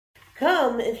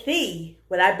Come and see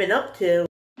what I've been up to.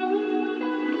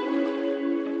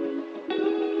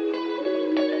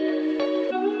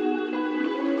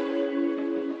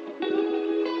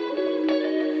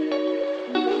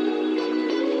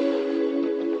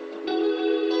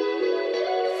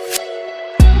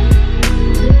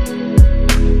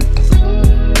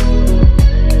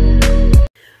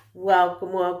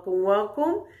 Welcome, welcome,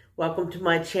 welcome. Welcome to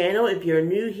my channel. If you're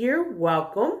new here,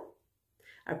 welcome.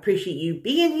 I appreciate you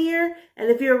being here.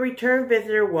 And if you're a return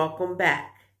visitor, welcome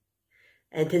back.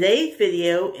 And today's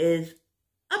video is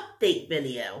update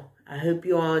video. I hope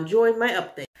you all enjoyed my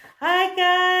update. Hi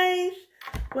guys.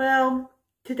 Well,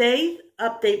 today's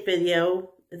update video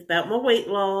is about my weight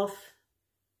loss.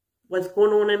 What's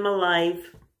going on in my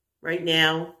life right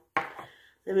now.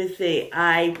 Let me see.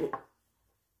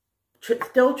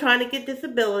 Still trying to get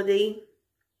disability.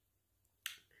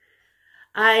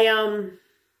 I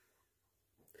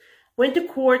went to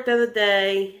court the other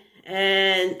day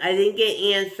and I didn't get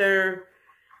an answer.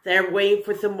 They're waiting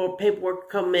for some more paperwork to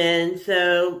come in.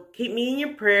 So keep me in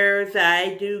your prayers.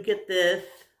 I do get this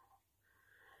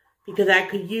because I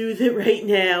could use it right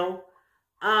now.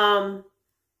 I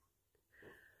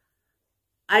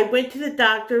went to the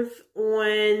doctor's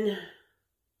on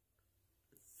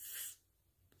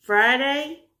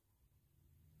Friday,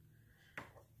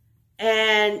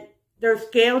 and their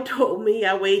scale told me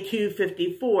I weighed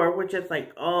 254, which is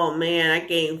like, oh man, I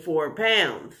gained 4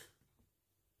 pounds.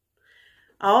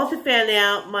 I also found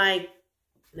out my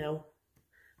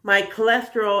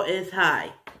cholesterol is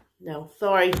high. No,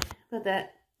 sorry about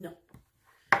that. No.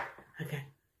 Okay.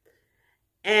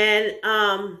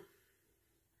 And,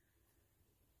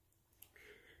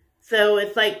 so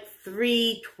it's like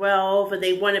 312 and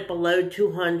they want it below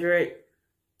 200.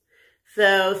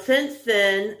 So since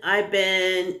then, I've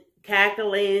been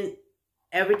calculating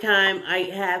every time I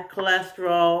have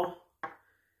cholesterol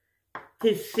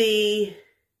to see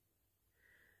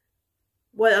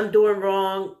what I'm doing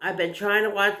wrong. I've been trying to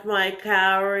watch my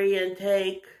calorie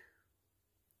intake.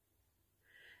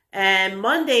 And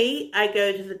Monday, I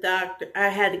go to the doctor. I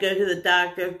had to go to the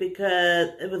doctor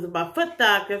because it was my foot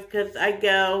doctor,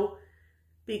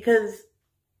 because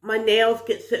my nails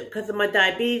get so, because of my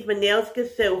diabetes, my nails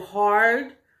get so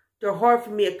hard. They're hard for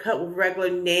me to cut with regular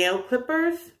nail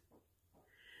clippers.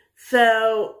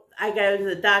 So I go to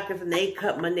the doctors and they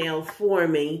cut my nails for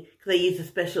me because they use a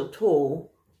special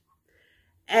tool.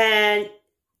 And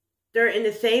they're in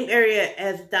the same area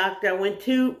as the doctor I went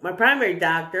to, my primary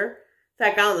doctor. So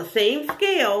I got on the same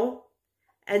scale.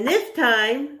 And this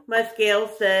time, my scale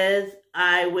says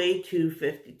I weigh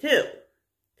 252.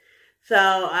 So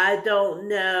I don't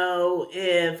know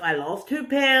if I lost 2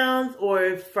 pounds or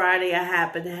if Friday I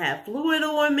happened to have fluid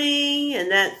on me and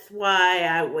that's why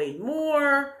I weighed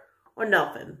more or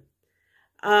nothing.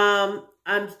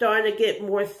 I'm starting to get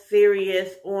more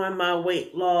serious on my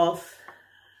weight loss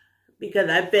because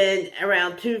I've been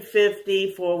around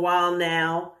 250 for a while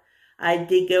now. I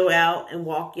did go out and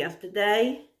walk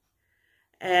yesterday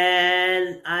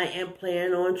and I am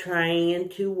planning on trying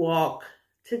to walk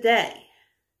today.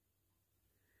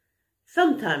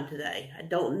 Sometime today. I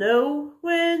don't know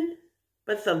when,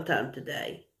 but sometime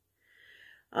today.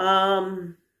 But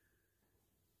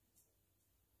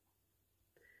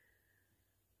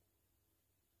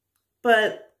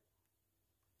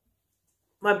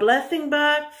my blessing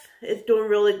box is doing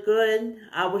really good.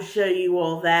 I will show you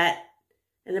all that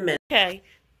in a minute. Okay.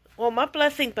 Well, my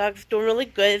blessing box is doing really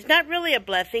good. It's not really a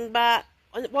blessing box.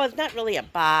 Well, it's not really a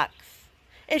box.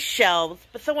 It's shelves,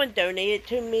 but someone donated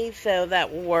to me, so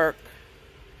that will work.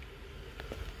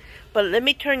 But let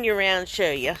me turn you around and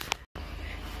show you.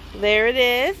 There it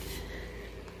is.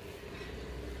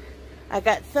 I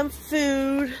got some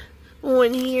food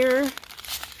on here.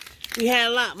 We had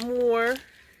a lot more.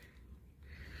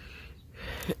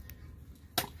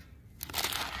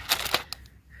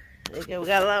 There you go. We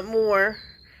got a lot more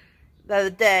the other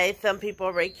day. Some people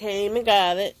already came and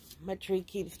got it. My tree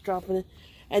keeps dropping it.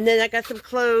 And then I got some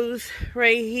clothes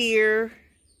right here.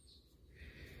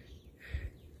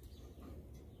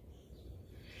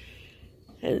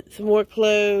 And some more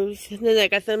clothes. And then I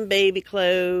got some baby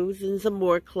clothes and some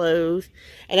more clothes.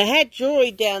 And I had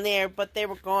jewelry down there, but they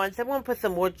were gone. So I'm going to put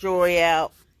some more jewelry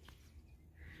out.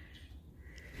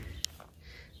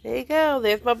 There you go.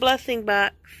 There's my blessing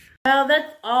box. Well,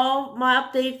 that's all my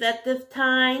updates at this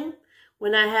time.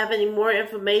 When I have any more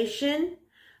information,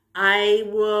 I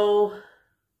will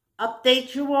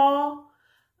update you all.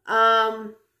 I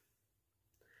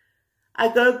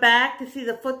go back to see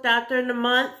the foot doctor in a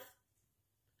month.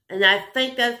 And I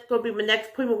think that's going to be my next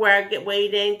appointment where I get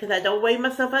weighed in because I don't weigh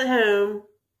myself at home.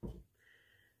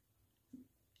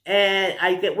 And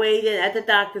I get weighed in at the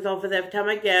doctor's office every time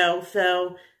I go.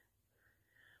 So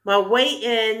my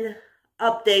weigh-in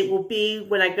update will be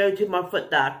when I go to my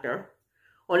foot doctor.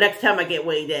 Or next time I get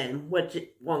weighed in, which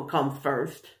one comes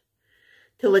first.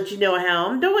 To let you know how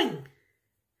I'm doing.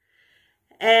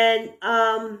 And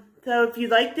so if you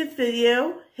like this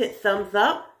video, hit thumbs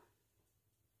up.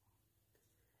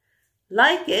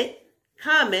 Like it,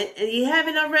 comment, and if you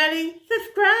haven't already,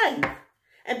 subscribe.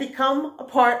 And become a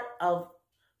part of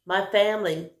my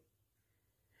family.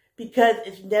 Because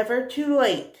it's never too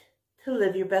late to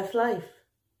live your best life.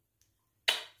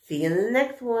 See you in the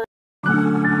next one.